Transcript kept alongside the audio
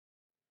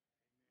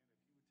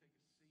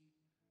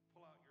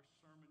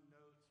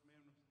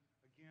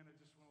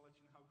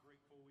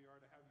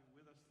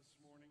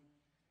morning.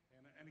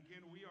 And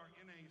again, we are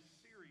in a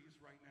series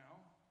right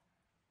now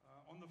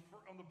on the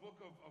book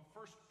of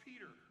 1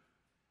 Peter.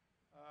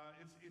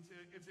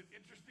 It's an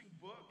interesting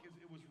book.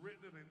 It was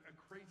written in a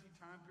crazy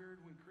time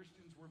period when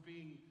Christians were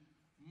being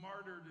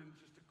martyred in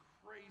just a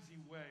crazy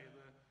way.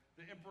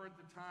 The emperor at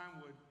the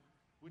time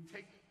would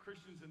take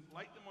Christians and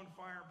light them on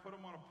fire, put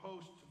them on a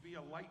post to be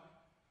a light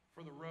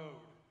for the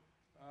road.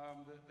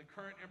 The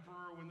current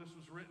emperor, when this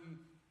was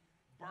written,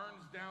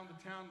 burns down the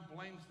town,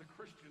 blames the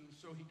Christians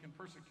so he can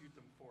persecute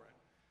them for it.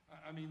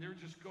 I mean, they're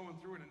just going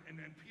through it. And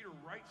Peter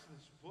writes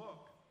this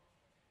book.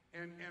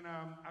 And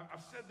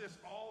I've said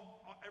this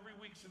every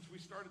week since we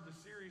started the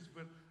series,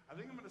 but I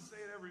think I'm going to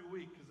say it every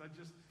week because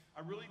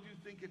I really do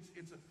think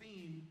it's a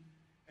theme,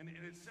 and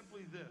it's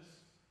simply this.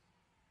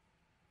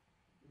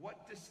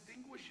 What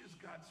distinguishes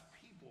God's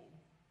people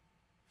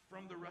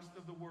from the rest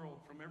of the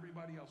world, from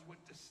everybody else, what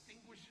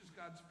distinguishes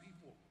God's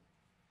people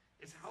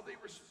is how they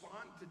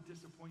respond to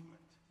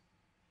disappointment,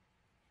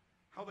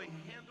 how they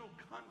handle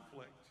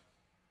conflict,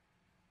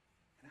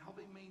 and how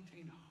they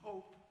maintain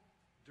hope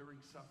during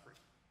suffering.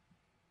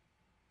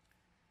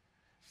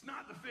 It's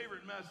not the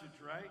favorite message,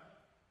 right?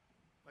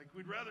 Like,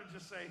 we'd rather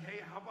just say, hey,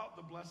 how about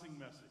the blessing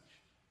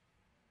message?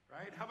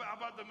 Right? How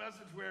about the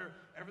message where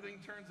everything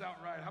turns out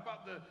right? How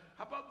about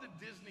the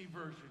Disney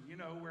version,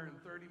 where in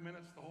 30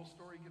 minutes the whole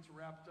story gets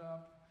wrapped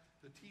up,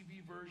 the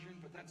TV version,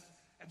 but that's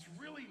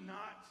really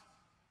not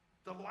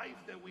the life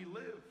that we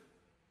live.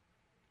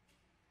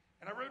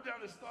 And I wrote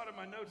down this thought in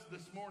my notes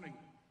this morning.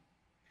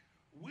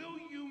 Will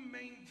you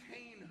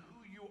maintain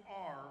who you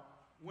are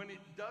when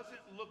it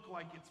doesn't look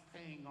like it's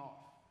paying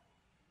off?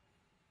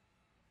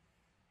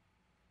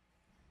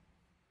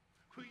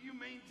 Will you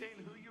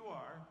maintain who you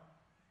are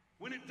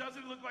when it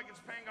doesn't look like it's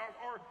paying off?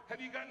 Or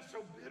have you gotten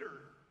so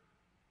bitter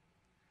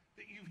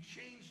that you've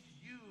changed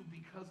you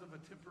because of a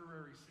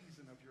temporary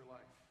season of your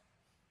life?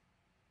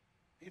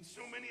 And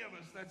so many of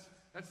us,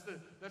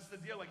 that's the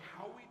deal, like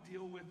how we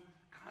deal with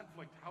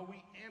conflict, how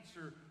we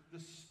answer the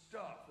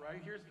stuff,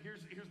 right?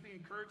 Here's the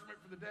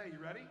encouragement for the day.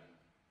 You ready?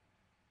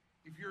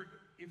 If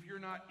you're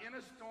not in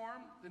a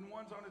storm, then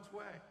one's on its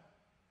way.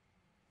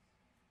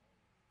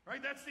 Right?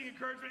 That's the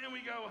encouragement. And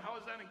we go, how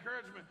is that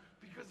encouragement?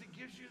 Because it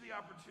gives you the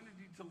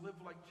opportunity to live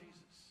like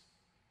Jesus.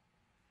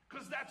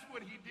 Because that's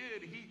what he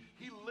did.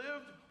 He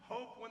lived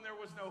hope when there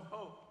was no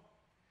hope.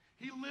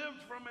 He lived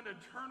from an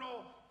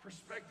eternal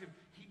perspective.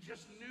 He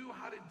just knew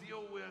how to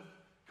deal with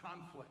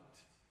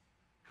conflict.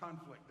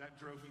 Conflict, that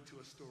drove me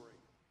to a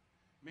story.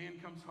 Man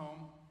comes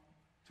home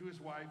to his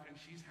wife, and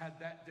she's had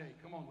that day.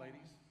 Come on,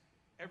 ladies.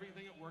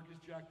 Everything at work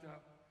is jacked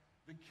up.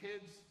 The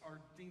kids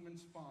are demon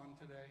spawn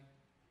today.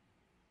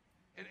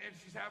 And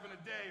she's having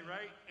a day,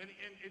 right? And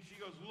she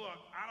goes, look,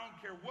 I don't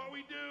care what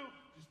we do,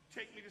 just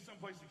take me to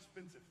someplace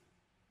expensive.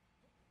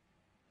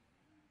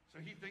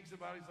 So he thinks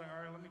about it. He's like,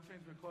 all right, let me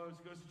change my clothes.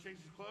 He goes to change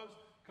his clothes,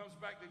 comes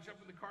back, they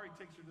jump in the car, he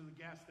takes her to the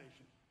gas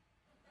station.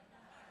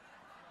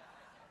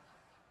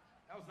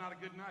 That was not a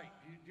good night.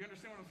 Do you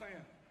understand what I'm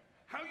saying?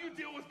 How you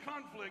deal with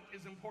conflict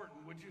is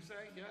important, would you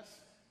say?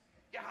 Yes?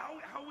 Yeah,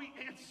 how we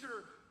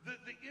answer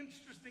the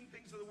interesting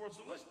things of the world.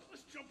 So let's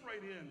jump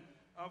right in.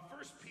 1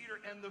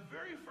 Peter, and the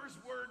very first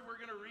word we're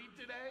going to read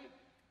today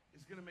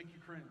is going to make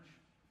you cringe.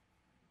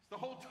 It's the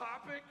whole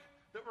topic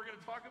that we're going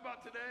to talk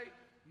about today.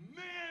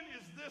 Man,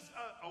 is this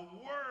a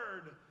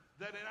word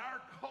that in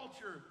our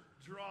culture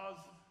draws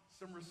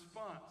some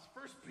response.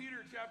 1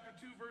 Peter chapter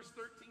 2, verse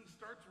 13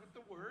 starts with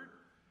the word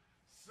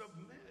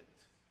submit.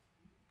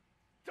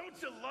 Don't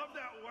you love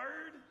that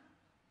word?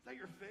 Is that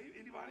your favorite?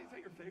 Anybody? Is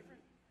that your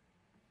favorite?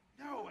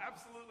 No,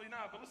 absolutely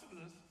not. But listen to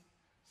this.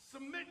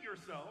 Submit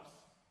yourselves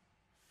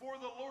for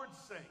the Lord's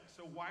sake.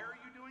 So why are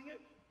you doing it?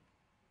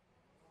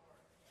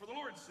 For the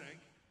Lord's sake.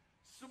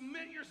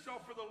 Submit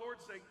yourself for the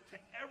Lord's sake to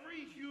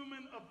every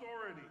human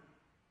authority.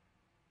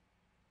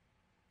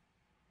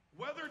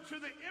 Whether to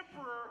the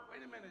emperor,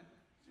 wait a minute,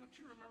 don't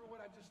you remember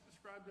what I just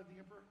described of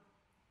the emperor?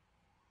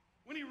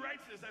 When he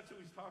writes this, that's who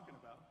he's talking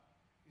about.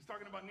 He's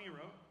talking about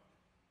Nero,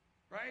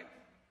 right?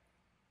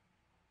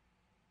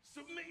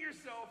 Submit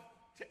yourself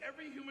to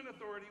every human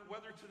authority,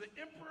 whether to the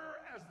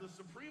emperor as the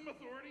supreme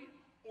authority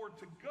or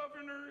to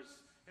governors.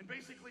 And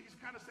basically he's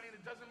kind of saying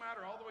it doesn't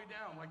matter all the way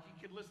down. Like he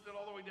could list it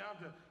all the way down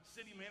to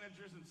city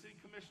managers and city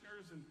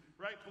commissioners and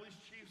police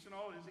chiefs and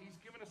all this. He's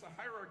given us a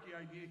hierarchy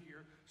idea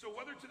here. So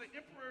whether to the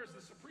emperor as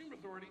the supreme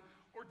authority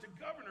or to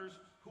governors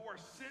who are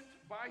sent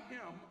by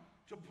him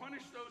to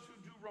punish those who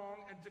do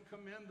wrong and to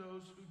commend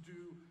those who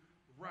do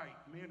right.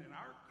 Man, in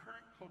our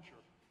current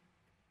culture,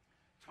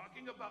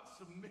 talking about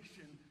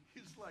submission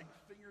is like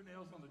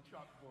fingernails on the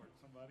chalkboard,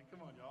 somebody.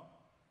 Come on, y'all.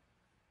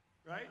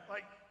 Right?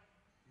 Like,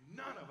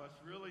 none of us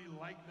really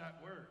like that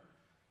word.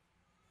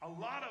 A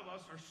lot of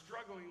us are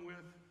struggling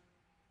with,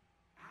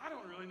 I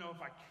don't really know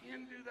if I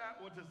can do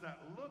that. What does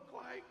that look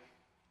like?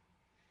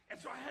 And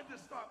so I had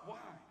this thought,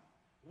 why?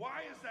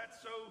 Why is that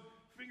so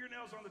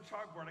fingernails on the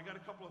chalkboard? I got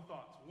a couple of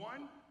thoughts.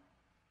 One,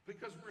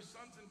 because we're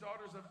sons and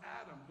daughters of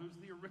Adam, who's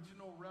the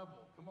original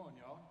rebel. Come on,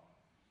 y'all.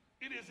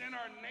 It is in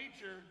our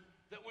nature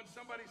that when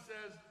somebody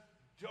says,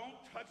 don't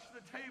touch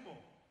the table,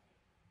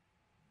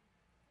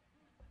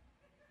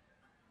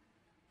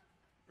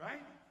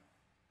 right?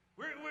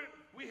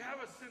 We have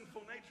a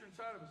sinful nature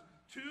inside of us.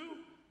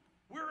 Two,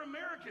 we're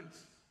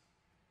Americans.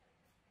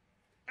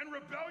 And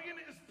rebellion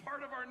is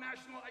part of our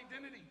national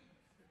identity.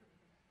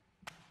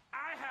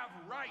 I have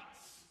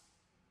rights.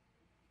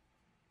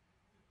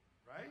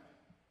 Right?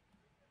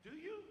 Do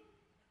you?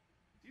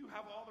 Do you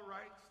have all the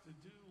rights to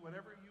do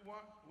whatever you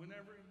want,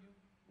 whenever you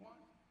want?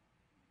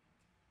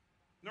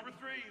 Number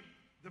three,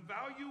 the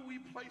value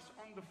we place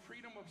on the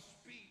freedom of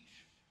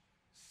speech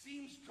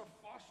seems to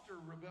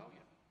foster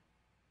rebellion.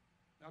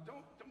 Now,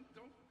 don't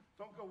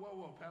go,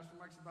 whoa, Pastor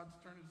Mike's about to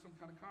turn into some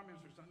kind of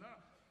communist or something. No,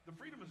 the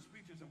freedom of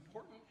speech is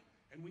important,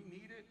 and we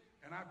need it,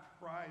 and I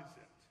prize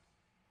it.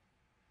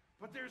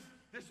 But there's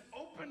this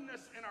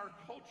openness in our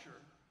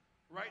culture,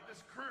 right?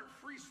 This current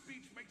free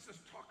speech makes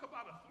us talk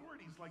about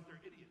authorities like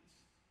they're idiots.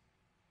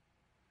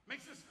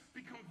 Makes us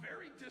become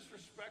very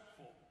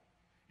disrespectful.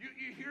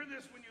 You hear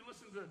this when you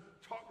listen to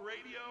talk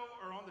radio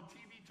or on the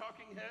TV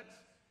talking heads.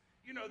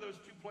 You know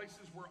those two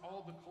places where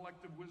all the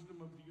collective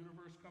wisdom of the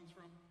universe comes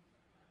from?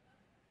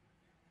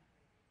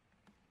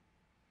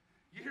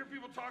 You hear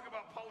people talk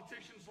about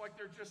politicians like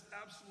they're just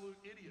absolute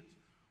idiots.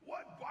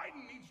 What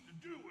Biden needs to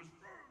do is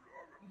blah,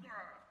 blah,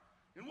 blah,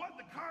 and what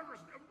the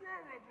Congress, blah,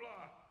 blah,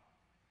 blah.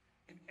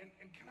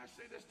 And can I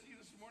say this to you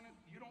this morning?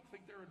 You don't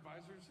think their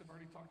advisors have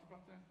already talked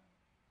about that?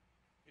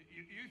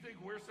 You think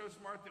we're so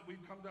smart that we've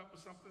come up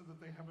with something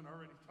that they haven't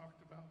already talked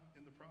about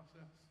in the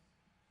process?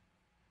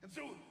 And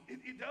so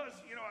it does,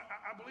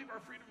 I believe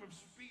our freedom of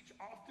speech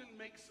often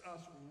makes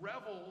us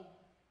revel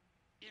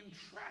in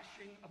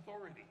trashing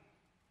authority.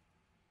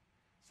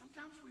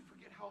 Sometimes we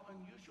forget how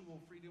unusual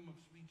freedom of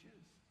speech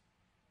is.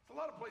 It's a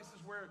lot of places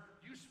where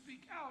you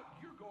speak out,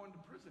 you're going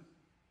to prison.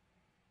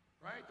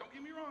 Right? Don't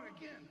get me wrong,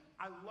 again,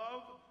 I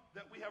love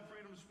that we have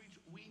freedom of speech.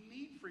 We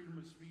need freedom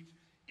of speech.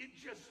 It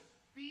just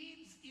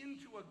feeds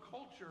into a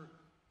culture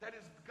that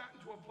has gotten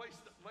to a place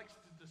that likes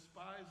to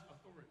despise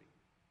authority.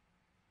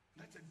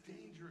 That's a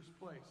dangerous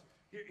place.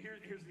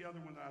 Here's the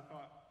other one that I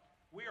thought.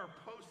 We are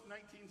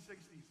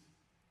post-1960s.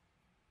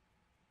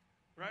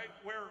 Right?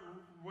 Where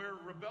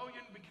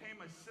rebellion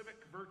became a civic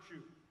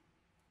virtue,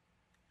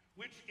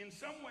 which in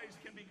some ways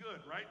can be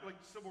good, right? Like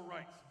civil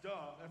rights,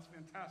 duh, that's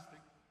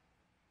fantastic.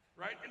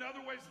 Right? In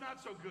other ways,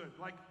 not so good,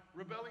 like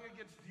rebelling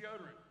against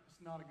deodorant. It's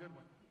not a good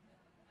one.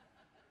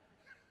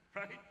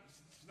 Right?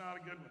 It's not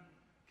a good one.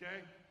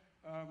 Okay?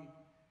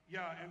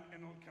 Yeah,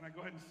 and can I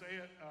go ahead and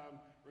say it?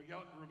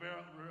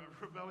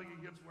 Rebelling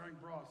against wearing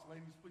bras.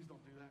 Ladies, please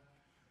don't do that.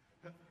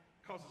 That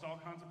causes all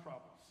kinds of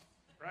problems.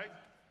 Right?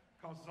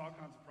 Causes all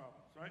kinds of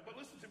problems, right? But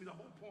listen to me, the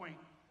whole point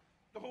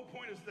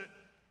is that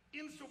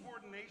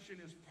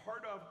insubordination is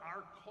part of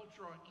our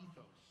cultural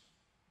ethos.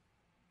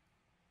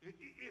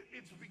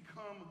 It's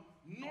become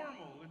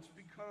normal. It's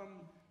become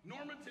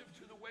normative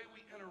to the way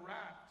we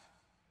interact.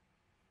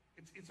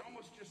 It's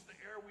almost just the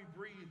air we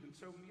breathe. And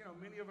so,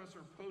 many of us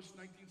are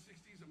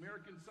post-1960s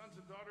American sons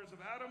and daughters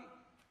of Adam.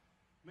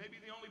 Maybe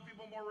the only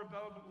people more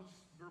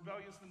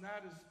rebellious than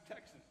that is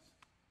Texans.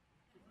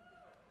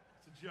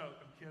 It's a joke.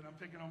 I'm kidding. I'm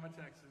picking on my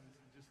Texans.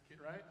 Just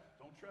kidding, right?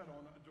 Don't tread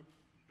on it.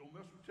 Don't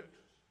mess with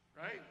Texas,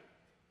 right?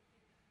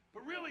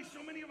 But really,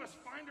 so many of us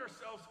find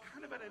ourselves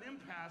kind of at an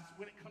impasse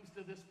when it comes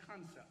to this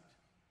concept.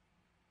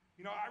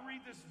 I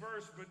read this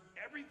verse, but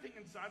everything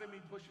inside of me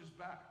pushes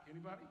back.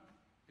 Anybody?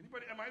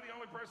 Anybody? Am I the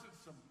only person?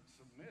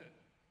 Submit.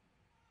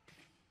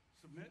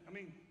 Submit? I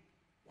mean,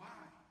 why?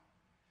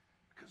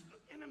 Because the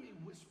enemy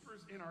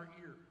whispers in our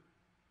ear,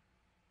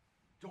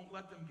 don't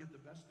let them get the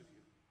best of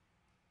you.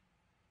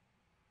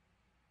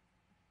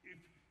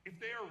 If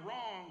they are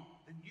wrong,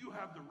 then you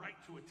have the right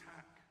to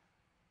attack.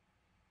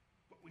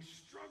 But we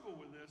struggle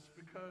with this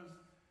because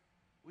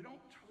we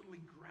don't totally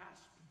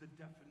grasp the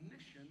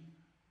definition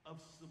of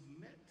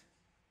submit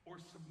or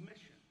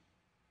submission.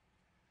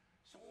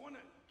 So I want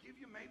to give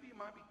you, maybe it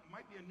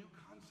might be a new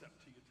concept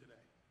to you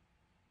today.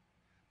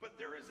 But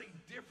there is a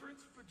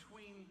difference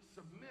between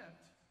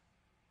submit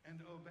and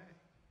obey.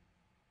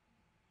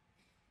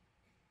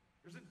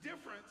 There's a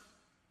difference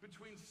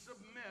between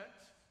submit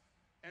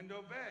and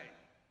obey.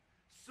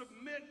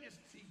 Submit is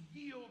to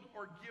yield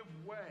or give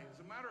way.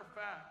 As a matter of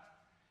fact,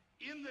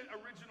 in the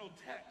original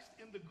text,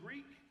 in the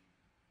Greek,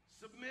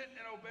 submit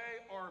and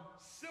obey are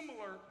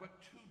similar but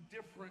two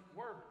different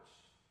words.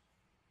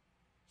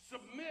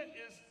 Submit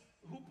is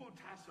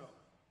hupotasso.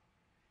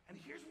 And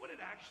here's what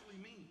it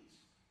actually means.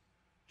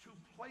 To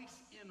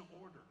place in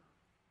order.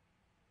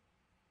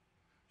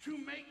 To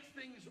make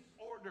things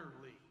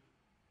orderly.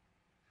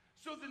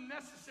 So the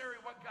necessary,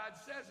 what God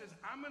says is,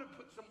 I'm going to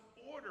put some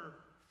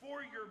order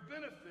for your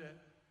benefit,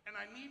 and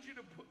I need you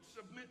to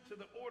submit to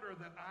the order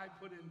that I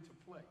put into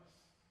place.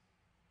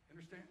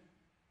 Understand?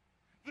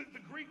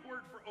 The Greek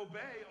word for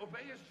obey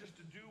is just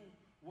to do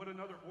what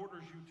another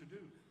orders you to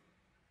do.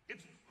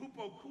 It's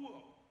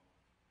hupokuo.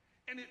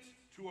 And it's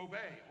to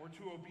obey or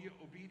to be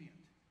obedient.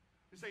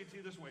 Let me say it to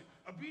you this way.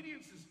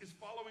 Obedience is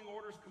following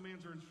orders,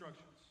 commands, or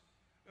instructions.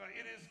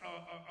 It is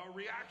a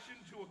reaction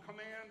to a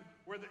command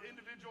where the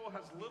individual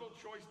has little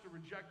choice to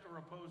reject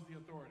or oppose the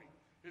authority.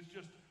 It's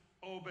just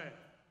obey,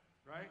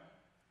 right?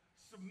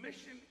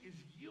 Submission is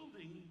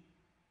yielding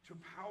to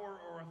power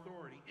or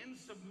authority. In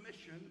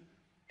submission,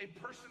 a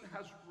person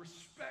has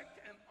respect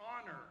and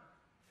honor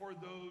for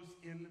those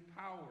in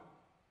power.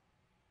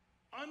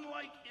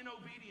 Unlike in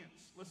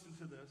obedience, listen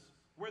to this,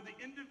 where the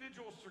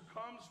individual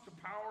succumbs to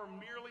power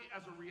merely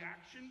as a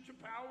reaction to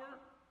power,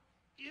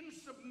 in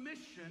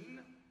submission,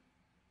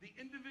 the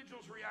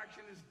individual's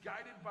reaction is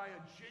guided by a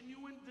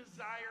genuine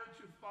desire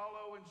to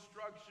follow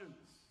instructions.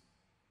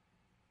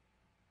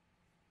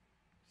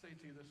 Say it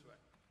to you this way.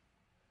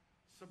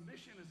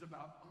 Submission is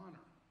about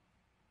honor.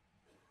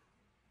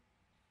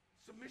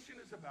 Submission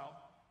is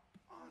about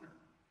honor.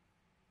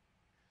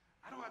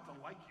 I don't have to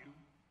like you.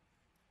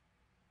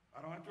 I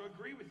don't have to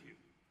agree with you.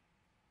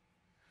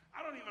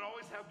 I don't even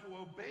always have to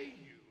obey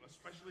you,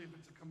 especially if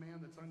it's a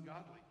command that's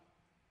ungodly.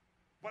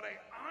 But I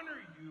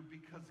honor you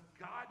because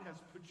God has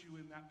put you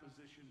in that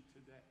position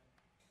today.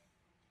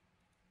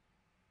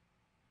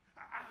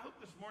 I hope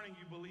this morning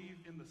you believe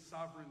in the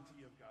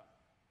sovereignty of God.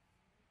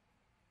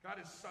 God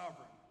is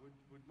sovereign.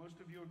 Would most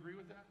of you agree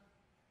with that?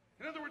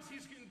 In other words,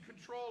 he's in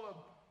control of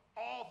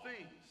all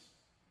things,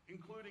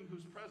 including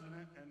who's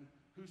president and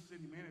who's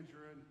city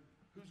manager and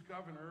who's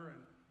governor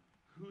and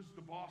who's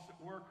the boss at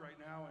work right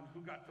now and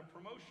who got the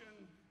promotion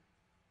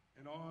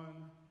and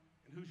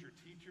who's your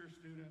teacher,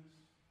 students,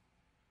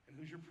 and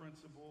who's your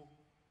principal.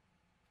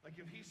 Like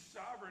if he's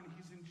sovereign,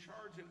 he's in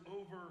charge and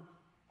over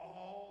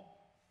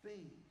all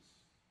things.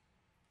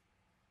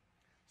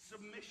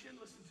 Submission,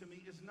 listen to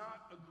me, is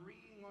not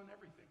agreeing on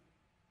everything.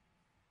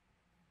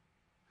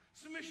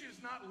 Submission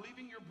is not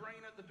leaving your brain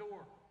at the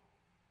door.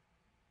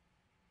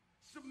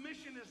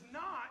 Submission is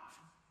not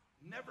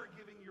never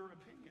giving your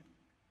opinion.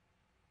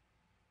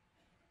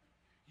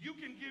 You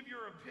can give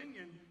your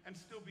opinion and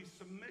still be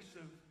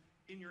submissive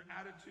in your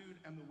attitude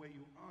and the way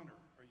you honor.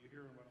 Are you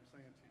hearing what I'm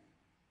saying to you?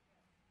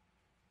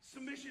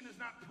 Submission is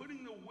not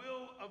putting the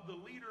will of the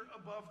leader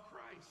above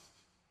Christ.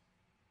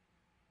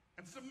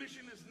 And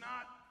submission is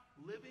not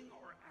living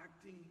or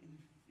acting in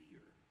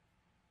fear.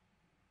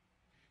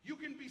 You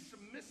can be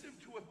submissive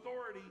to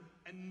authority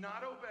and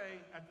not obey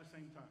at the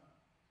same time.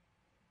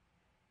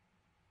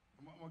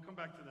 I'm going to come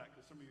back to that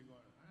because some of you are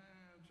going,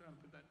 I'm trying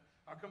to put that.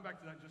 I'll come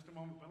back to that in just a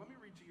moment, but let me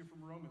read to you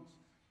from Romans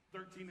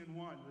 13:1.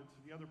 That's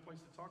the other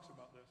place that talks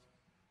about this.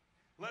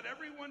 Let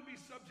everyone be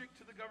subject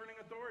to the governing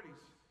authorities,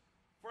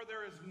 for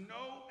there is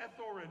no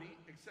authority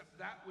except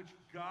that which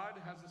God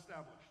has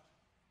established.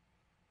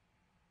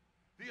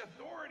 The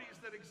authorities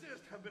that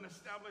exist have been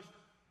established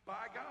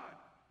by God.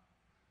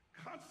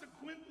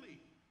 Consequently,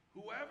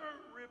 whoever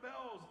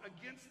rebels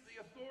against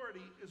the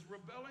authority is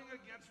rebelling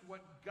against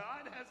what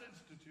God has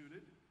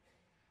instituted,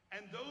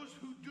 and those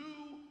who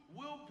do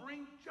will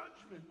bring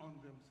judgment on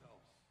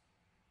themselves.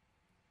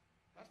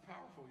 That's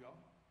powerful, y'all.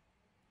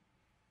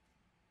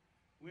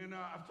 When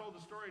I've told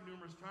the story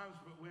numerous times,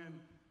 but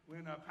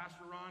when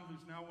Pastor Ron,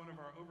 who's now one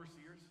of our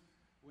overseers,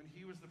 when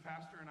he was the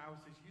pastor and I was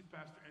his youth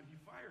pastor, and he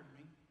fired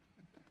me,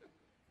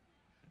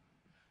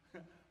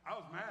 I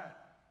was mad.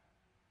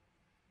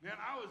 Man,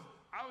 I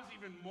was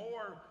even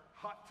more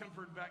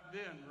hot-tempered back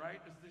then,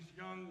 right? As this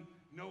young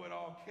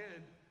know-it-all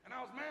kid, and I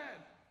was mad.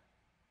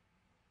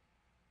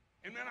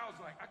 And then I was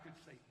like, I could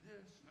say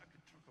this, and I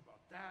could talk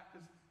about that,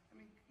 because, I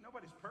mean,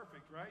 nobody's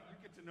perfect, right? You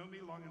get to know me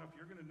long enough,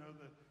 you're going to know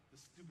the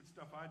stupid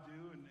stuff I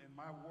do, and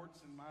my warts,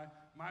 and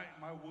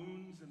my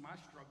wounds, and my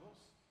struggles.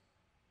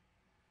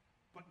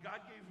 But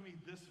God gave me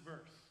this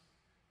verse.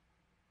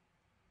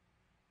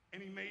 And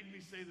he made me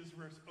say this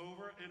verse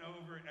over and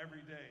over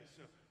every day.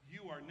 So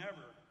you are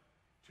never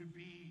to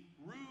be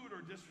rude or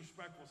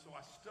disrespectful. So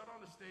I stood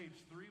on the stage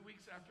 3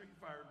 weeks after he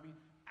fired me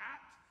at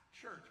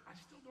church. I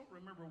still don't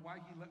remember why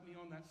he let me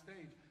on that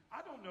stage.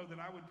 I don't know that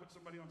I would put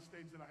somebody on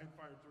stage that I had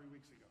fired 3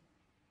 weeks ago.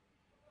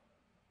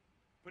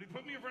 But he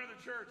put me in front of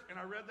the church,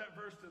 and I read that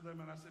verse to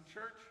them, and I said,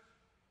 church,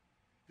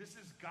 this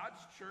is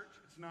God's church.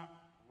 It's not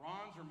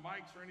Ron's or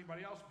Mike's or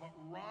anybody else, but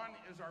Ron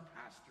is our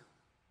pastor.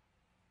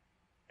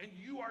 And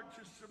you are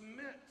to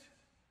submit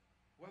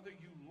whether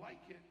you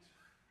like it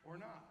or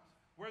not,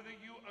 whether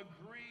you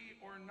agree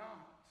or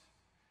not.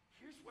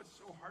 Here's what's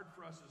so hard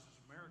for us as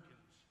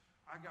Americans.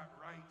 I got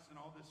rights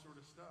and all this sort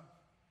of stuff.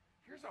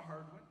 Here's a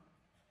hard one.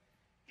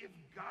 If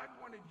God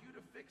wanted you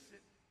to fix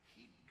it,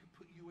 he could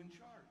put you in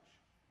charge.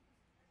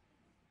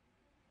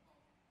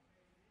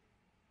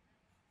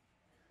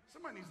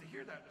 Somebody needs to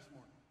hear that this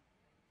morning.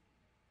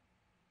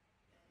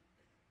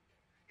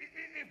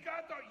 If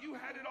God thought you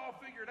had it all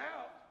figured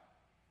out,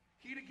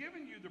 he'd have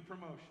given you the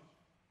promotion.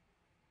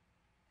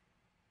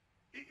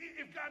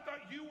 If God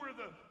thought you were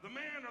the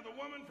man or the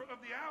woman of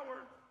the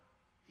hour,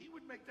 he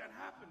would make that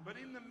happen. But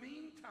in the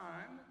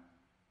meantime,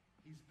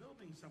 he's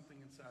building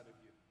something inside of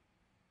you.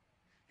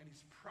 And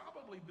he's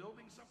probably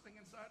building something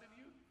inside of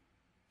you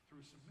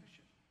through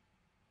submission.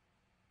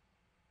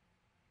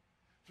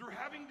 Through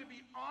having to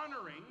be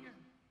honoring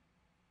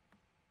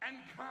and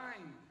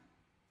kind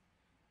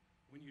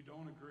when you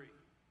don't agree.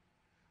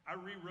 I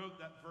rewrote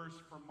that verse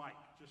for Mike,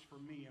 just for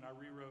me, and I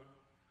rewrote,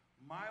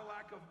 my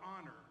lack of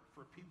honor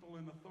for people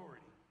in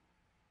authority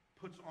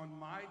puts on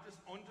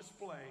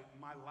display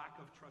my lack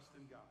of trust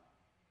in God.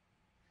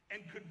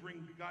 and could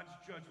bring God's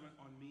judgment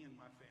on me and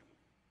my family.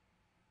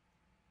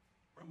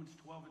 Romans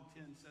 12 and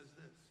 10 says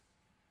this,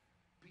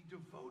 be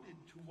devoted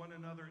to one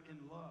another in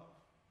love.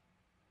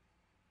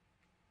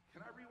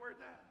 Can I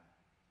reword that?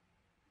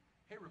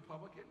 Hey,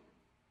 Republican,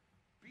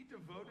 be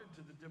devoted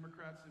to the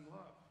Democrats in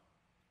love.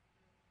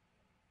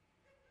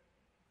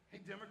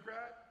 Hey,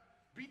 Democrat,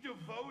 be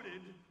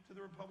devoted to the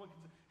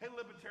Republicans. Hey,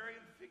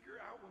 Libertarian, figure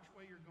out which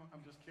way you're going.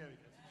 I'm just kidding.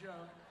 It's a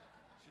joke.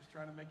 It's just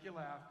trying to make you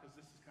laugh because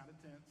this is kind of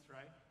tense,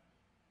 right?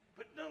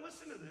 But no,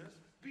 listen to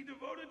this. Be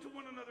devoted to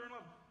one another in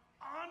love.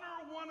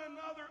 Honor one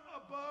another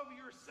above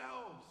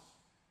yourselves.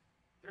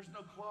 There's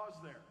no clause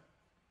there.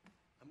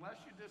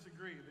 Unless you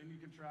disagree, then you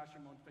can trash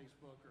them on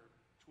Facebook or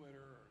Twitter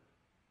or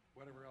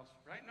whatever else,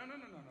 right? No.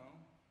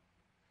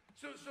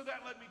 So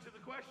that led me to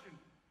the question,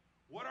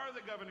 what are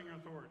the governing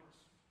authorities?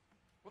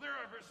 Well, there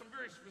are some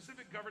very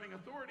specific governing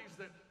authorities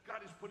that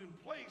God has put in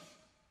place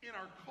in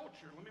our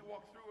culture. Let me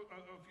walk through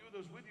a few of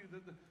those with you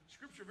that the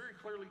scripture very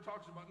clearly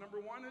talks about. Number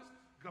one is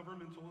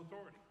governmental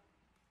authority.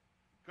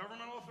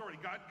 Governmental authority.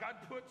 God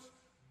puts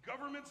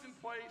governments in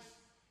place.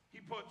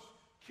 He puts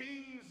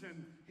kings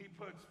and he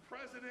puts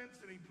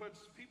presidents and he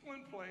puts people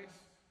in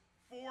place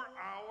for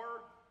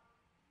our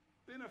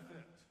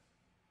benefit,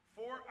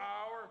 for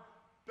our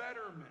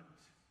betterment.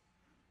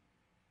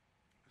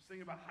 I was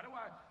thinking about how do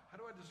I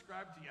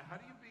describe to you? How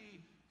do you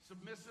be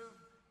submissive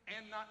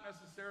and not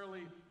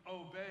necessarily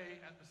obey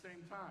at the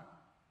same time?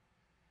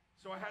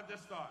 So I had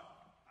this thought.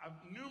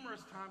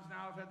 Numerous times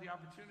now I've had the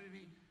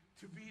opportunity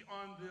to be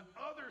on the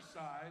other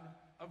side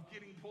of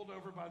getting pulled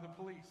over by the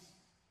police.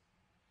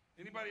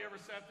 Anybody ever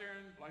sat there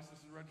and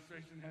license and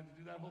registration had to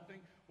do that whole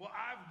thing? Well,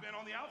 I've been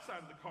on the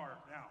outside of the car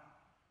now,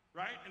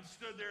 right? And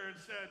stood there and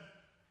said,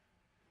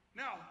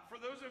 now, for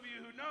those of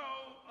you who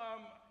know,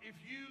 if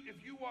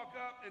you walk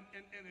up and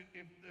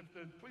if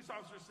the police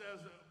officer says,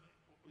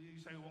 you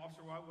say, well,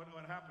 officer, what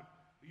happened?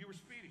 Well, you were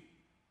speeding.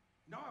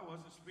 No, I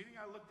wasn't speeding.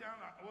 I looked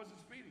down. I wasn't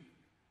speeding.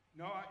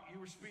 No,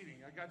 you were speeding.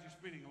 I got you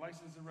speeding.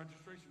 License and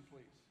registration,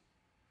 please.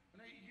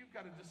 Now, you've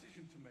got a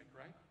decision to make,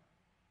 right?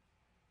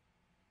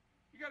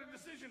 You got a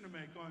decision to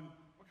make on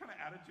what kind of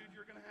attitude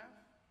you're going to have.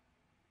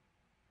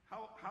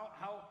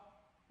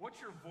 What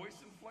your voice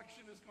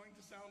inflection is going to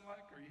sound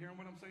like. Are you hearing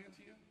what I'm saying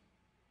to you?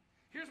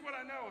 Here's what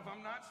I know. If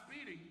I'm not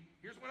speeding,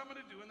 here's what I'm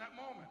going to do in that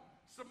moment.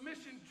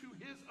 Submission to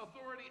his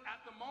authority at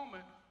the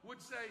moment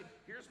would say,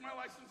 here's my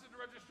license and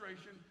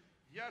registration.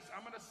 Yes,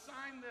 I'm going to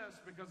sign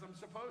this because I'm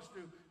supposed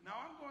to. Now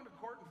I'm going to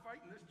court and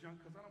fighting this junk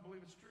because I don't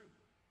believe it's true.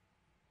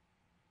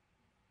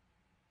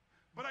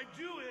 But I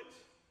do it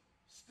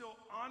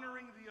still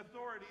honoring the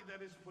authority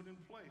that is put in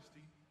place. Do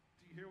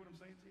you hear what I'm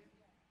saying to you?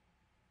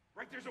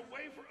 Right? There's a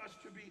way for us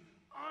to be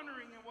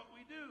honoring in what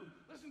we do.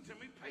 Listen to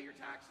me, pay your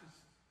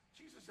taxes.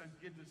 Jesus said,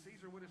 give to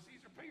Caesar what is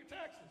Caesar, pay your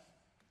taxes.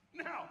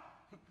 Now,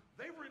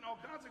 they've written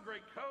all kinds of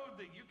great code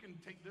that you can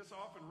take this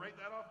off and write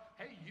that off.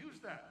 Hey,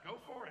 use that.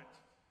 Go for it.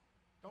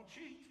 Don't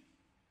cheat.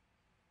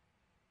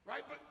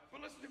 Right? But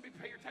listen to me,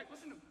 pay your tax.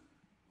 Listen to me.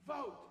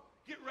 Vote.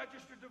 Get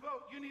registered to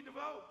vote. You need to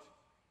vote.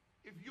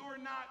 If you're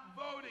not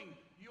voting,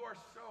 you are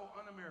so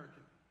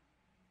un-American.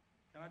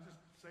 Can I just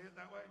say it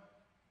that way?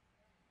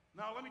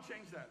 Now, let me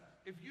change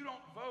that. If you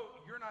don't vote,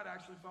 you're not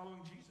actually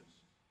following Jesus.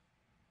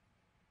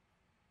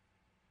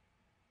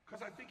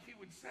 Because I think he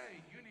would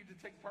say, you need to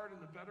take part in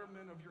the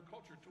betterment of your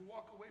culture, to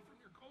walk away from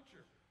your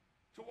culture,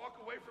 to walk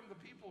away from the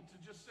people, to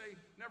just say,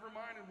 never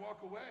mind and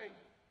walk away.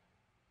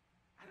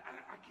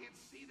 I can't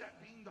see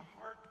that being the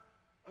heart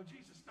of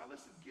Jesus. Now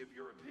listen, give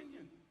your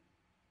opinion.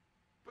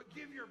 But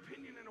give your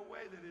opinion in a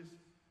way that is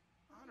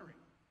honoring.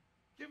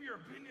 Give your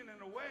opinion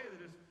in a way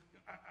that is,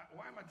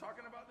 why am I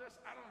talking about this?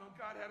 I don't know.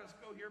 God had us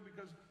go here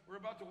because we're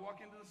about to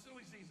walk into the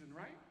silly season,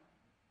 right?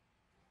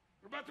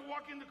 We're about to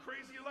walk into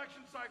crazy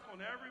election cycle,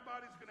 and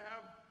everybody's going to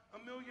have a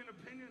million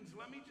opinions.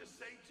 Let me just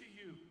say to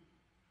you,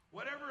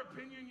 whatever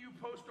opinion you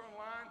post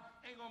online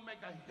ain't going to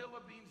make a hill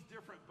of beans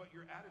different, but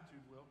your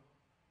attitude will.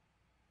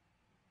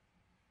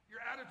 Your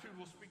attitude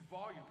will speak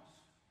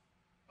volumes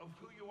of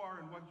who you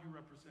are and what you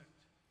represent.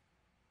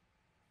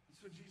 And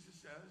so Jesus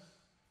says,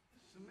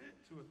 submit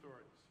to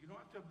authorities. You don't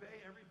have to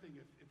obey everything.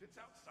 If it's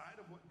outside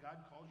of what God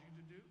calls you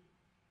to do,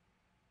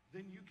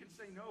 then you can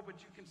say no, but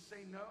you can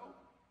say no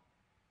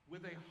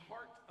with a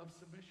heart of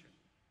submission.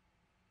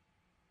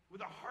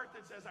 With a heart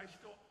that says, I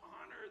still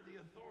honor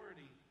the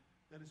authority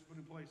that is put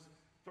in place.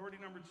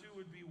 Authority number 2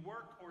 would be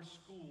work or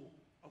school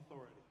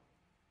authority.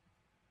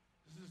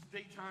 This is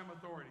daytime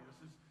authority.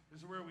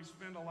 This is where we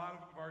spend a lot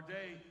of our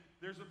day.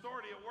 There's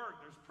authority at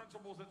work. There's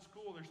principals at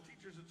school. There's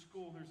teachers at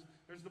school.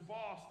 There's the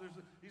boss.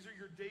 These are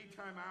your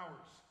daytime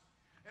hours.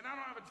 And I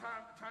don't have a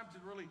time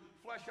to really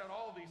flesh out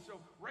all of these.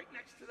 So right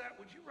next to that,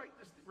 would you write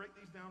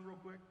these down real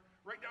quick?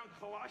 Write down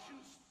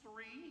Colossians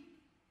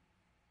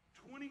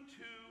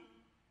 3:22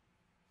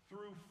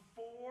 through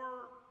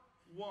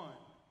 4:1.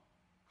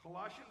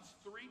 Colossians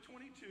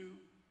 3:22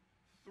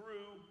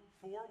 through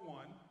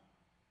 4:1.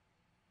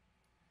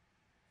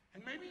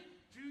 And maybe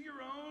do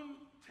your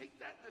own, take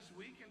that this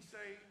week and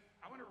say,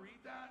 I want to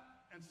read that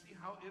and see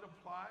how it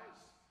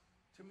applies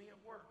to me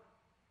at work.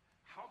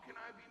 How can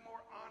I be more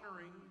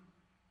honoring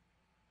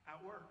at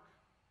work?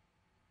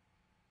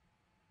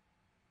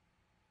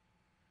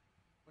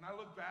 When I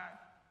look back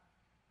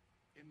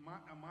in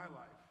my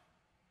life,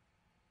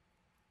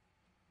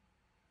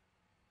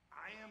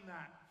 I am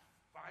that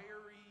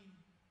fiery,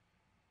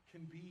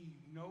 can be,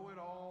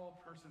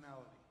 know-it-all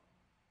personality.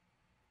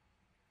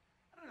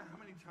 I don't know how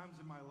many times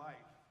in my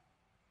life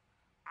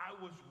I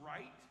was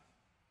right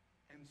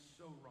and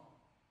so wrong.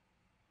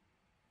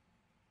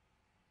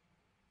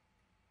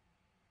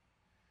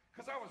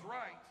 Because I was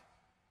right,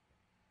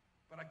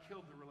 but I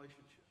killed the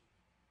relationship.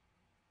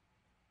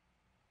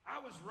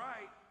 I was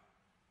right,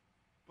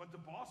 but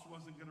the boss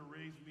wasn't going to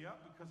raise me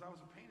up because I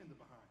was a pain in the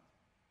behind.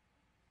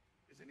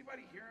 Is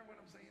anybody hearing what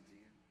I'm saying to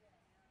you?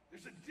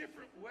 There's a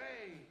different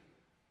way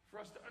for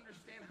us to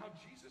understand how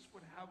Jesus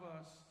would have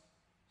us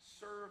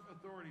serve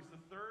authorities.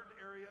 The third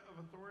area of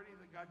authority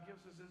that God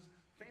gives us is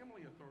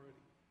family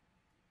authority.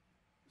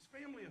 It's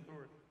family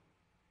authority.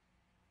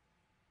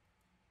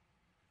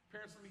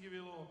 Parents, let me give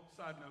you a little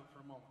side note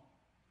for a moment.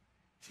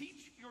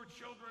 Teach your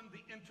children the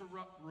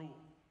interrupt rule.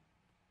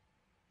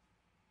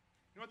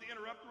 You know what the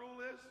interrupt rule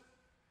is?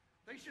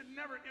 They should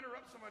never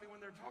interrupt somebody when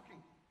they're talking.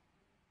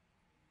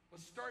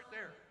 Let's start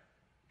there,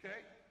 okay?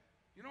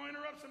 You don't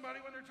interrupt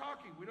somebody when they're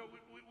talking. We don't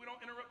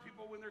interrupt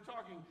people when they're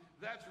talking.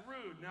 That's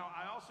rude. Now,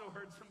 I also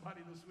heard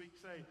somebody this week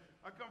say,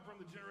 I come from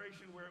the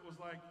generation where it was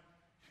like,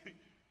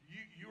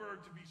 you are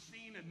to be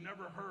seen and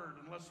never heard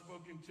unless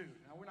spoken to.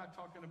 Now, we're not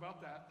talking about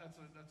that. That's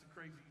a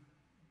crazy,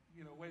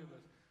 way of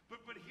this.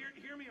 But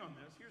hear me on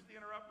this. Here's the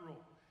interrupt rule.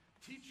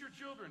 Teach your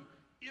children,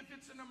 if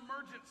it's an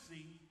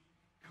emergency,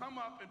 come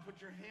up and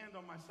put your hand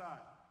on my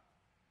side.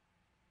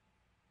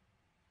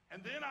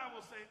 And then I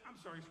will say, I'm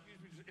sorry,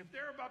 excuse me, if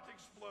they're about to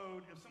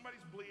explode, if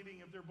somebody's bleeding,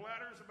 if their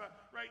bladder is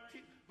about, right,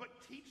 but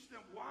teach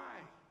them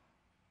why.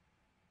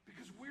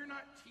 Because we're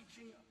not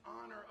teaching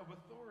honor of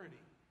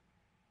authority.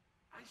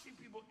 I see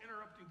people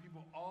interrupting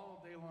people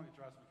all day long. It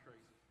drives me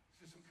crazy.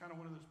 It's just kind of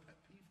one of those pet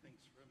peeve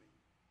things for me.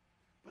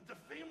 But the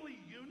family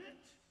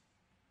unit,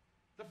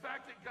 the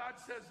fact that God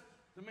says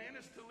the man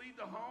is to lead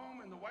the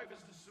home and the wife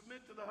is to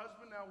submit to the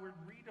husband. Now we're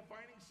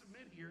redefining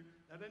submit here.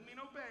 That doesn't mean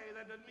obey.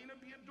 That doesn't mean to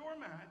be a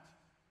doormat.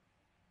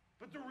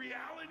 But the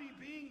reality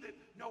being that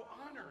no,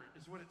 honor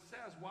is what it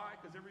says. Why?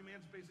 Because every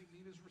man's basic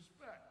need is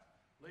respect.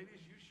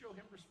 Ladies, you show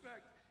him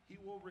respect, he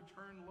will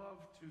return love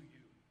to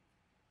you.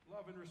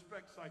 Love and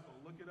respect cycle.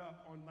 Look it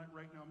up on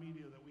Right Now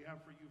Media that we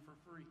have for you for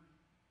free.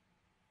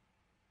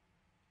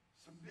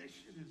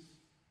 Submission is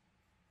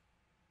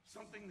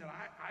something that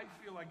I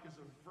feel like is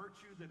a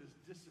virtue that is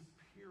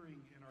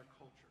disappearing in our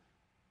culture.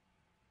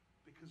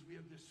 Because we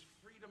have this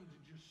freedom to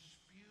just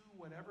spew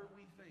whatever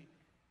we think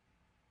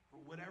or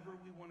whatever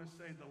we want to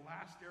say. The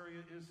last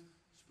area is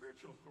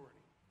spiritual authority.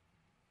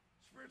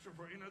 Spiritual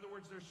authority. In other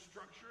words, there's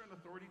structure and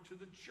authority to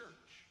the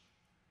church.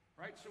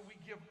 Right? So we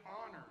give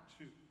honor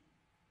to.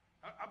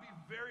 I'll be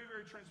very,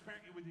 very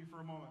transparent with you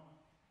for a moment.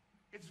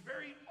 It's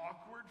very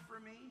awkward for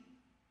me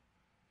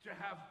to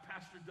have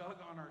Pastor Doug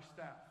on our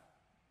staff.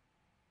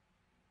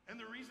 And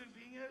the reason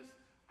being is,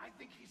 I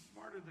think he's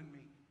smarter than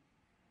me.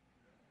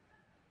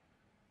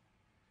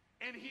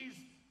 And he's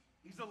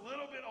a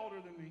little bit older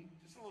than me,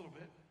 just a little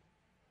bit.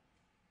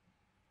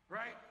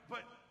 Right?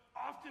 But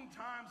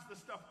oftentimes the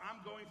stuff I'm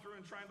going through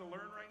and trying to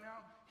learn right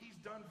now, he's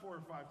done 4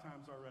 or 5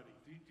 times already.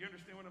 Do you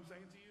understand what I'm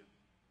saying to you?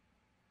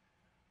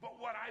 But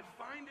what I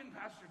find in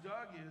Pastor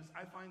Doug is,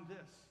 I find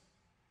this.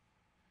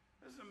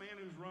 This is a man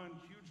who's run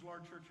huge,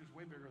 large churches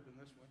way bigger than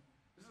this one.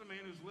 This is a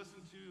man who's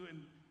listened to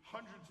in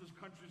hundreds of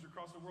countries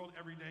across the world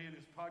every day in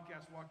his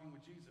podcast, Walking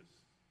with Jesus.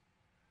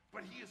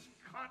 But he is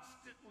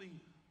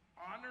constantly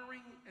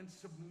honoring and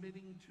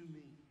submitting to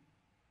me.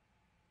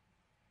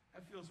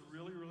 That feels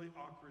really, really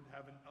awkward to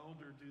have an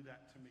elder do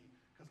that to me.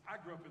 Because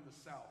I grew up in the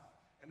South.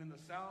 And in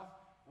the South,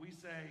 we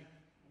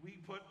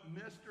put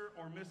Mr.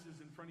 or Mrs.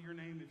 in front of your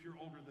name if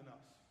you're older than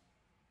us.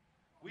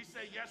 We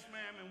say yes,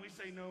 ma'am, and we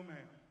say no,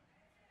 ma'am.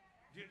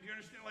 Do you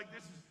understand? Like,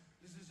 this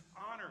is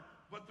honor.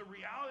 But the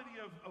reality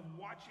of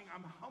watching,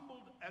 I'm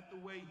humbled at the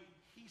way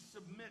he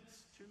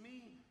submits to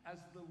me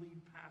as the lead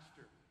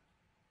pastor.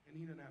 And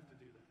he didn't have to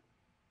do that.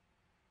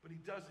 But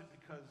he does it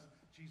because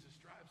Jesus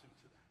drives him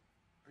to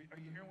that. Are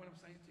you hearing what I'm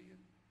saying to you?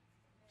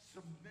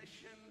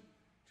 Submission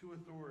to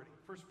authority.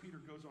 1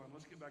 Peter goes on.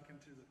 Let's get back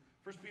into the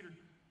 1 Peter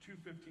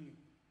 2:15.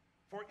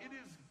 For it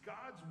is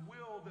God's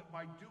will that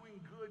by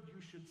doing good you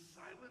should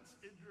silence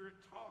ignorant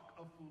talk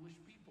of foolish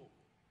people.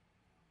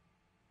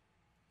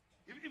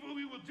 If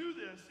we will do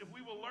this, if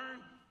we will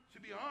learn to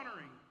be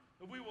honoring,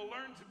 if we will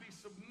learn to be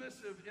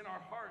submissive in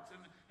our hearts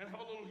and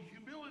have a little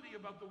humility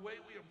about the way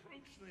we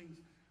approach things,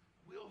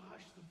 we'll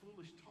hush the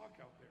foolish talk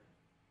out there.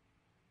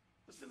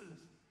 Listen to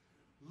this.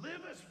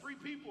 Live as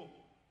free people.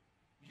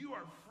 You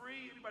are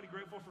free. Anybody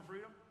grateful for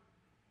freedom?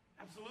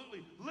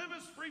 Absolutely. Live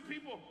as free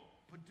people,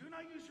 but do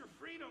not use your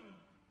freedom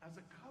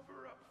as a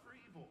cover-up for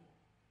evil.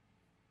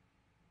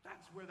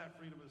 That's where that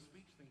freedom of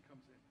speech thing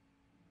comes in.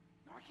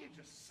 No, I can't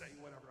just say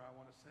whatever I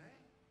want to say.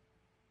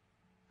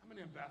 I'm an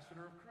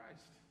ambassador of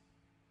Christ.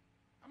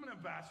 I'm an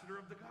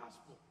ambassador of the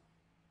gospel.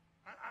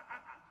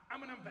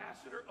 I'm an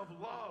ambassador of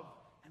love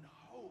and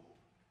hope.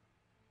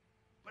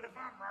 But if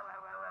I'm rah,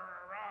 rah, rah, rah,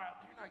 rah, rah,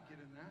 you're not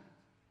getting that.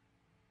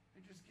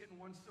 You're just getting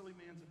one silly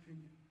man's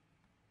opinion.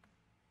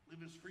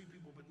 Live as free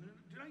people, but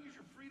do not use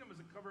your freedom as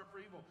a cover-up for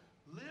evil.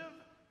 Live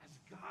as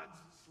God's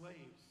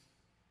slaves.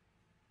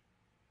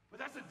 But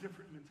that's a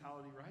different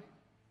mentality, right?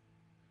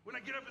 When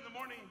I get up in the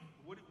morning,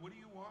 what do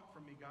you want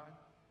from me, God?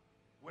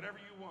 Whatever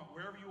you want,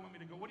 wherever you want me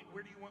to go.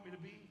 Where do you want me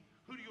to be?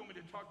 Who do you want me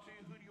to talk to?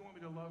 Who do you want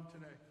me to love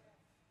today?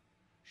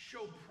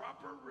 Show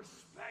proper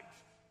respect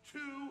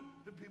to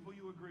the people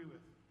you agree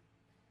with.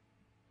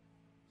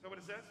 Is that what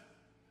it says?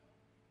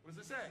 What does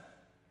it say?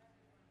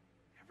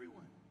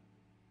 Everyone.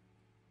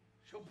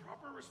 Show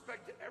proper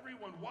respect to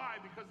everyone.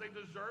 Why? Because they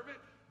deserve it?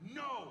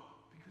 No,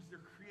 because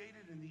they're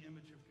created in the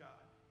image of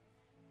God.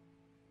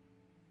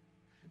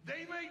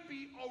 They may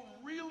be a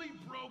really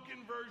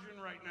broken version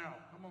right now.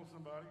 Come on,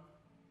 somebody.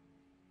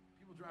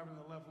 People driving in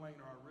the left lane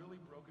are a really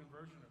broken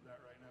version of that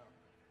right now.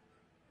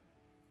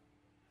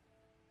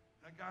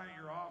 That guy at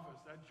your office,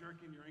 that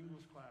jerk in your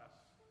English class,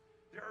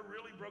 they're a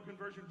really broken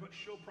version, but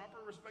show proper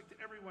respect to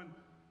everyone.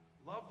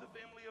 Love the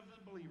family of the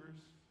believers.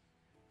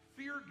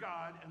 Fear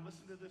God, and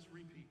listen to this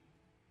repeat.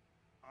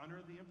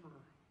 Honor the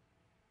emperor.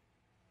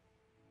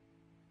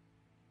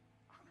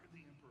 Honor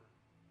the emperor.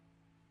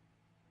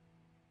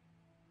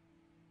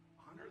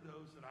 Honor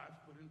those that I've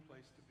put in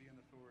place to be an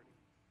authority.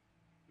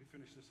 We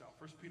finish this out.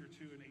 1 Peter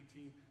 2 and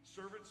 18.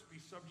 Servants,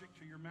 be subject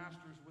to your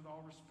masters with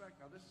all respect.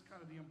 Now, this is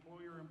kind of the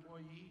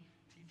employer-employee,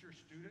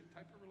 teacher-student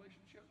type of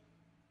relationship.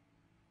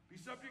 Be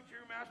subject to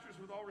your masters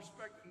with all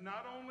respect,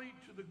 not only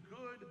to the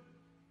good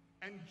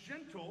and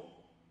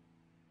gentle,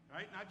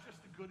 right? Not just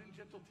the good and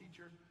gentle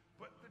teacher,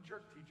 but the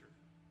jerk teacher.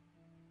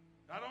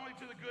 Not only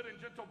to the good and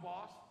gentle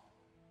boss,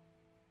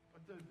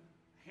 but the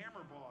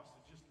hammer boss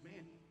that just,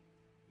 man,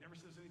 never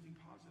says anything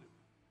positive.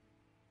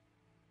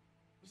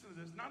 Listen to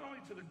this. Not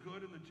only to the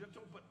good and the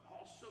gentle, but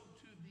also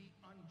to the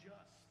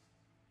unjust.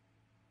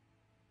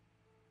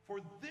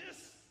 For this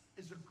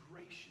is a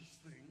gracious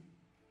thing.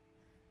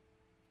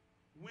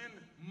 When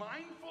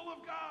mindful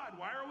of God.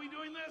 Why are we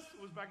doing this?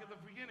 It was back at the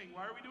beginning.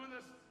 Why are we doing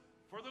this?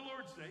 For the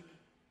Lord's sake.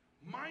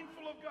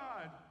 Mindful of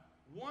God.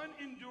 One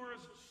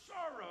endures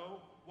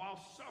sorrow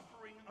while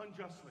suffering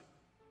unjustly.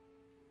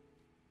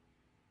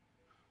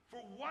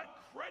 For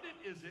what credit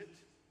is it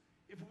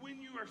if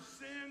when you are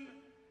sinned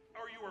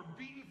or you are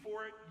beaten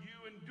for it, you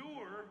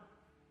endure?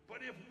 But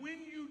if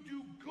when you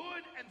do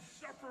good and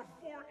suffer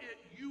for it,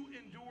 you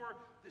endure,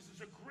 this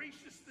is a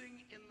gracious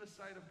thing in the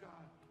sight of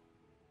God.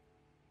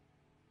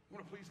 You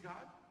want to please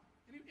God?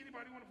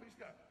 Anybody want to please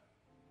God?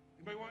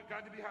 Anybody want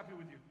God to be happy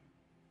with you?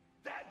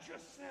 That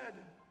just said,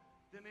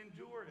 then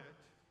endure it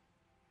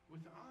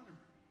with honor.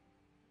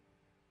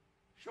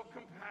 Show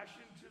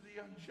compassion to the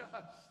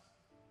unjust.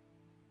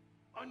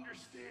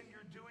 Understand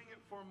you're doing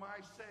it for my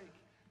sake.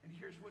 And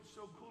here's what's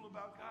so cool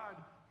about God.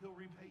 He'll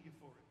repay you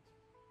for it.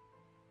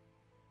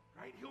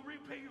 Right? He'll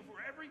repay you for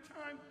every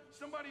time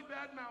somebody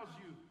badmouths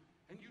you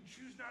and you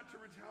choose not to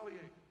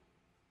retaliate.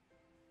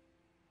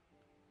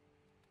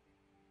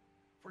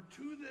 For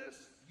to this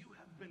you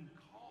have been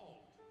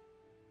called.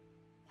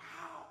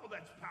 Wow,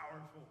 that's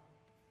powerful.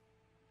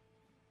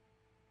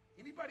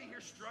 Anybody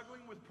here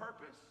struggling with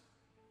purpose?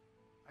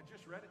 I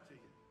just read it to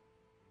you.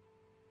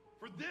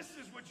 For this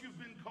is what you've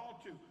been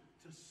called to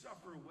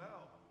suffer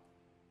well.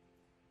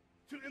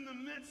 To, in the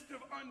midst of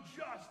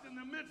unjust, in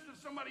the midst of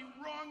somebody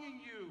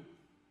wronging you,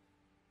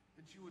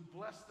 that you would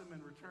bless them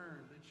in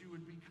return, that you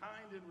would be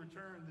kind in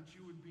return, that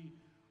you would be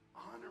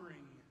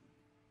honoring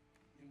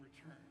in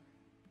return.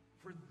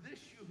 For this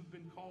you have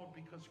been called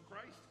because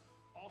Christ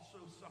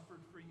also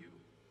suffered for you,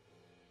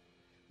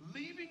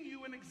 leaving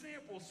you an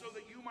example so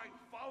that you might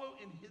follow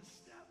in his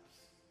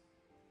steps.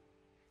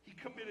 He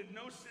committed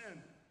no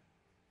sin,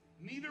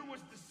 neither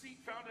was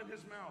deceit found in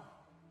his mouth.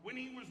 When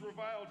he was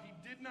reviled, he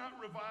did not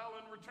revile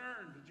in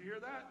return. Did you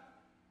hear that?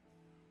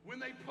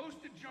 When they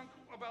posted junk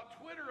about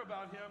Twitter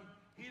about him,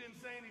 he didn't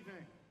say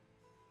anything.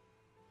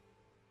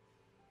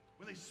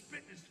 When they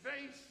spit in his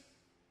face,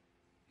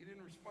 he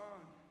didn't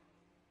respond.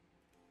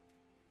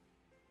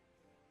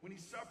 When he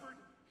suffered,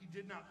 he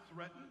did not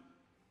threaten,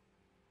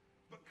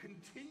 but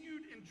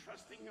continued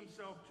entrusting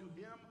himself to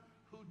him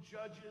who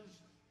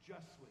judges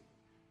justly.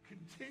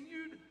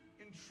 Continued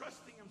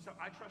entrusting himself.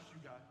 I trust you,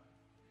 God.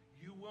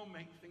 You will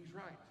make things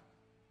right.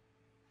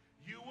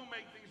 You will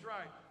make things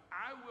right.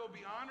 I will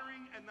be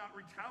honoring and not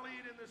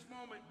retaliate in this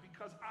moment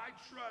because I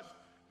trust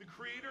the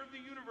creator of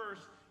the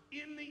universe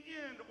in the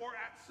end or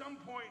at some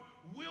point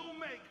will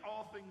make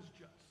all things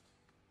just.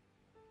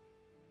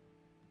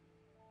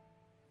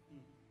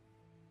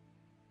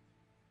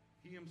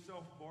 He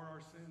himself bore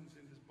our sins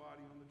in his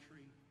body on the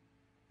tree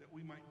that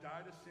we might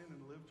die to sin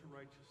and live to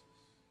righteousness.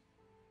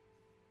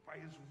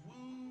 By his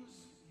wounds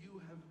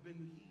you have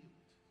been healed.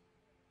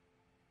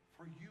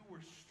 For you were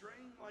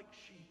straying like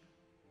sheep,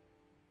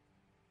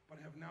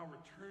 but have now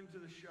returned to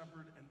the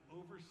shepherd and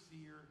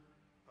overseer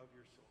of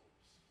your souls.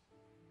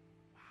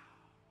 Wow,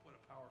 what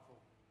a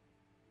powerful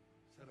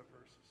set of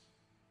verses.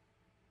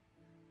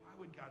 Why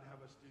would God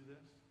have us do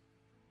this?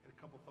 And a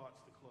couple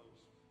thoughts to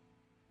close.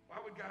 Why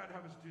would God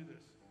have us do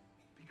this?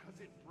 Because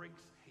it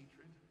breaks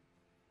hatred.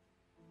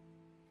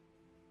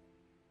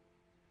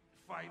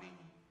 Fighting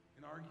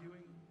and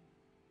arguing.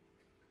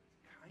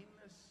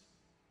 Kindness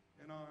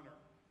and honor.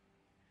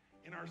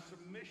 In our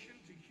submission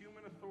to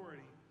human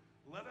authority,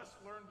 let us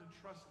learn to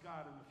trust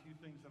God in a few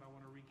things that I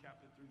want to recap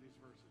through these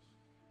verses.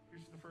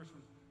 Here's the first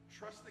one.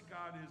 Trust that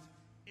God is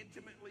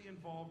intimately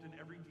involved in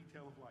every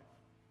detail of life.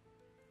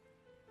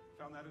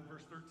 Found that in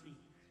verse 13.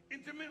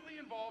 Intimately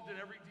involved in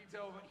every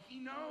detail of life. He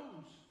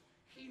knows.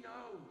 He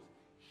knows.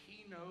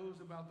 He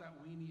knows about that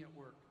weenie at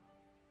work.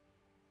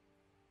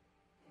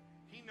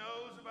 He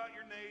knows about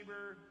your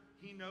neighbor.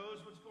 He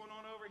knows what's going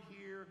on over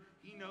here.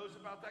 He knows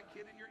about that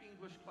kid in your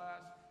English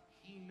class.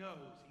 He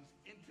knows. He's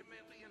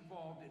intimately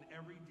involved in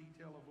every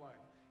detail of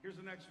life. Here's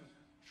the next one.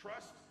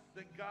 Trust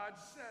that God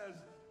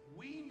says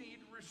we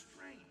need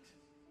restraint.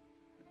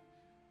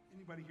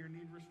 Anybody here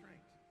need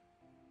restraint?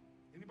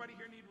 Anybody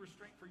here need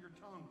restraint for your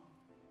tongue?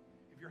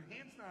 If your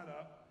hand's not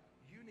up,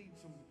 you need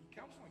some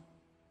counseling.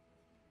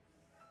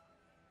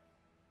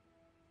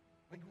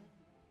 Like,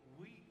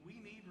 we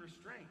need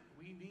restraint.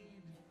 We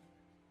need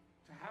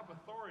to have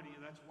authority.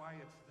 That's why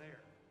it's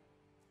there.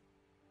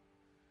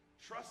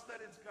 Trust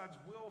that it's God's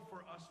will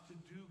for us to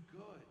do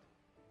good.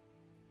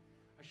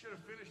 I should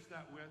have finished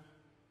that with,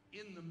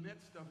 in the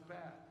midst of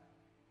bad.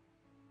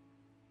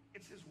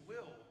 It's his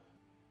will.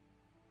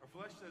 Our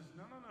flesh says,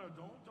 no,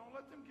 don't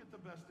let them get the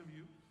best of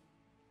you.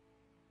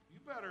 You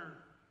better.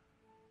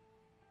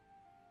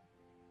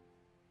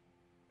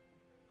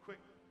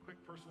 Quick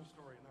personal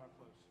story, and now I'll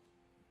close.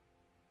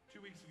 2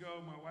 weeks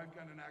ago, my wife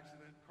got in an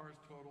accident, car's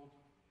totaled.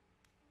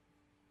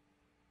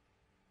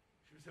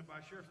 She was hit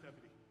by a sheriff's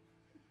deputy.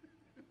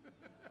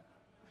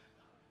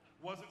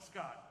 Wasn't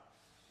Scott.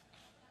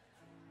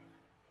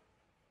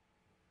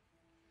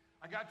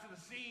 I got to the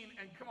scene,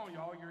 and come on,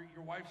 y'all,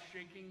 your wife's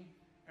shaking,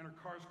 and her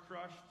car's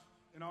crushed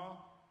and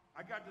all.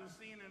 I got to the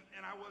scene,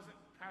 and I wasn't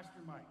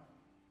Pastor Mike.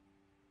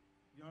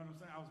 You know what I'm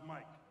saying? I was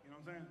Mike. You know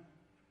what I'm saying?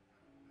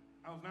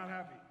 I was not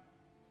happy.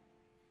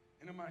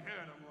 And in my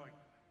head, I'm like,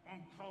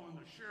 I'm calling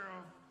the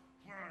sheriff.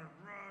 Run.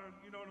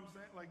 You know what I'm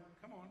saying? Like,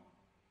 come on.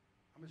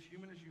 I'm as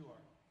human as you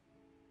are.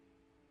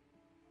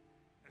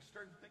 I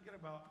started thinking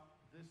about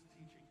this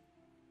teaching.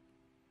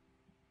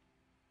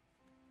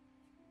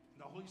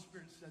 The Holy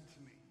Spirit said to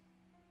me,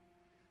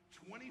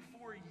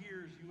 24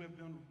 years you have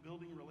been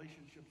building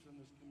relationships in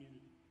this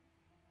community.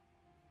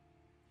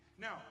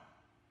 Now,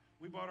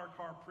 we bought our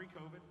car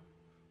pre-COVID.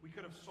 We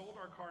could have sold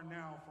our car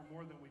now for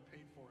more than we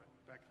paid for it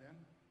back then.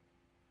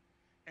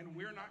 And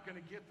we're not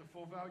going to get the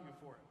full value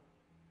for it.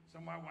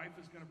 So my wife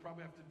is going to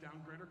probably have to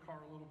downgrade her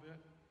car a little bit.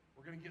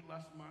 We're going to get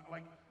less money.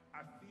 Like,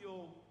 I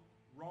feel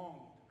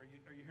wronged.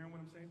 Are you hearing what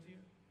I'm saying to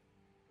you?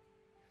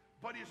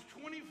 But is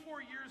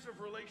 24 years of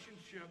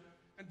relationship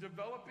and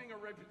developing a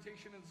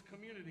reputation in this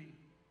community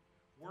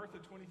worth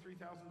a $23,000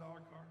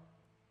 car?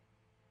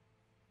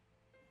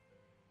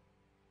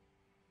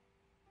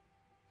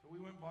 So we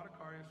went and bought a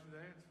car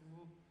yesterday.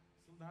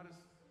 It's not as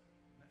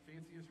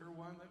fancy as her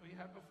one that we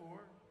had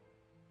before.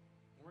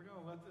 And we're going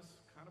to let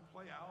this kind of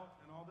play out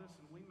and all this,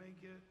 and we may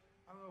get,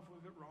 I don't know if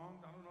we'll get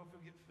wronged. I don't know if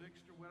it'll get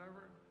fixed or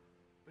whatever.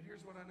 But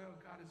here's what I know.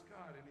 God is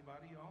God.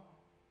 Anybody, y'all?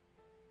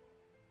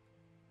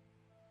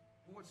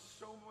 And what's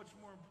so much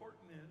more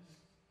important is,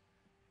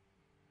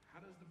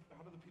 how do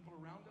the people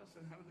around us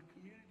and how do the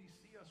community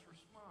see us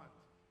respond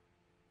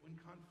when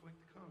conflict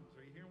comes?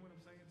 Are you hearing what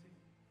I'm saying to you?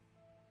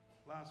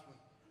 Last one.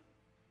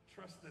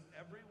 Trust that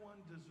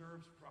everyone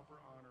deserves proper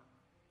honor.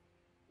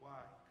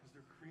 Why? Because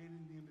they're created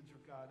in the image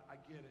of God. I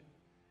get it.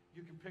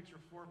 You can picture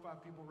 4 or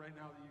 5 people right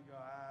now that you go,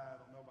 I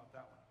don't know about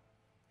that one.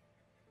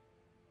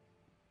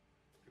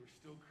 They were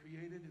still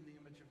created in the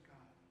image of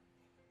God.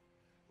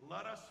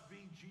 Let us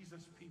be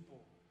Jesus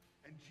people.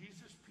 And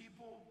Jesus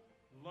people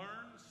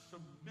learn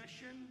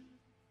submission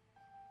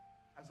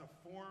as a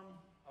form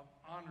of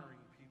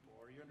honoring people.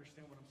 Or you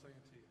understand what I'm saying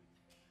to you?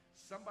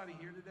 Somebody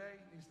here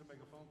today needs to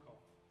make a phone call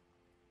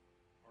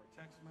or a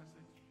text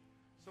message.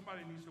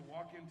 Somebody needs to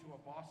walk into a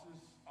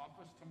boss's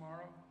office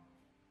tomorrow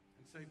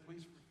and say,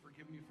 please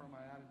forgive me for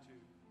my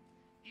attitude.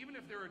 Even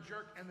if they're a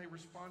jerk and they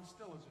respond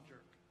still as a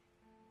jerk.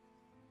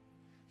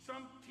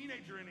 Some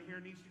teenager in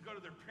here needs to go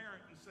to their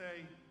parent and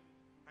say,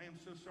 I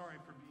am so sorry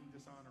for being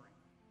dishonoring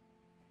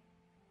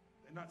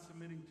and not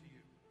submitting to you.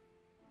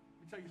 Let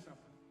me tell you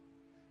something.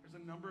 There's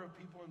a number of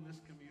people in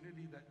this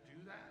community that do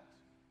that,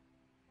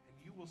 and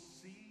you will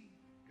see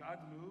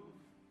God move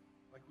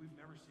like we've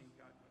never seen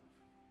God move.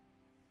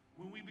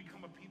 When we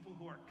become a people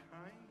who are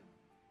kind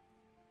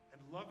and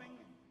loving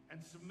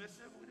and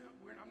submissive,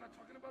 I'm not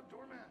talking about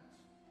doormats.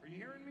 Are you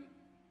hearing me?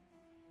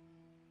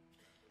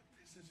 But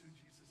this is who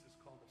Jesus has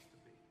called us to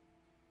be.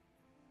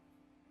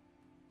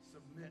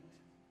 Submit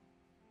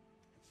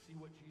and see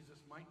what Jesus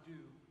might do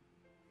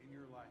in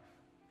your life.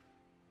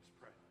 Let's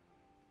pray.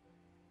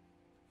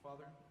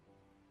 Father,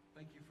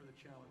 thank you for the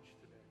challenge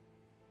today.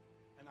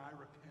 And I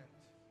repent.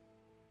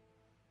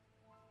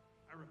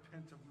 I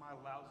repent of my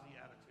lousy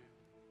attitude.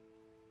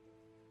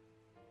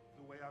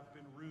 The way I've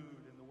been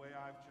rude and the way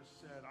I've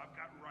just said, I've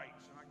got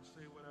rights and I can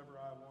say whatever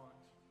I want.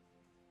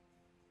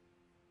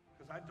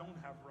 Because I don't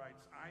have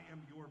rights. I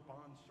am your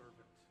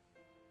bondservant.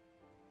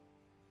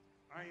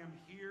 I am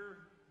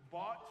here,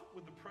 bought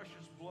with the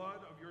precious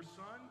blood of your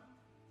Son.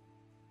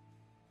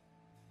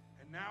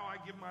 And now I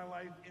give my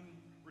life in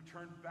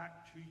return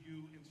back to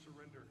you in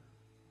surrender.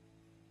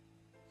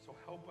 So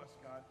help us,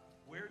 God.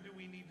 Where do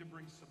we need to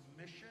bring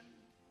submission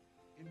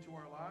into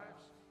our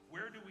lives?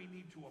 Where do we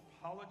need to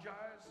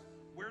apologize?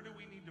 Where do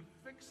we need to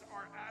fix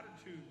our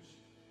attitudes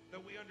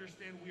that we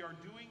understand we are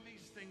doing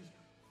these things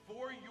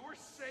for your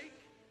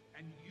sake,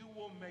 and you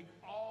will make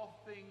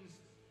all things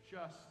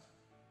just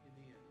in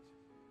the end?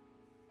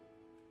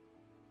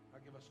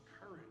 Now give us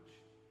courage,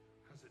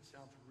 because it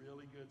sounds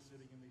really good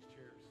sitting in these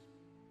chairs.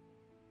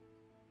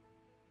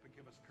 But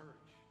give us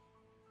courage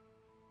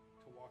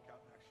to walk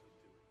out and actually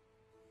do it.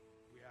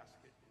 We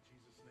ask it in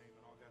Jesus' name,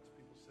 and all God's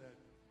people said,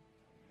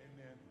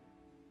 amen.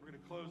 We're going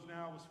to close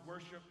now with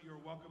worship. You're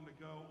welcome to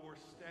go or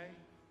stay.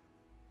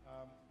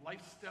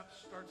 Life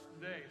Steps starts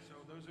today. So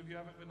those of you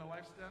who haven't been to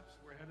Life Steps,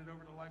 we're headed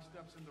over to Life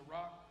Steps in the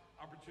Rock.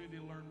 Opportunity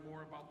to learn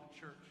more about the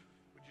church.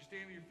 Would you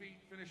stand on your feet,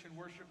 finish in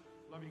worship?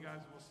 Love you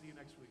guys. We'll see you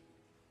next week.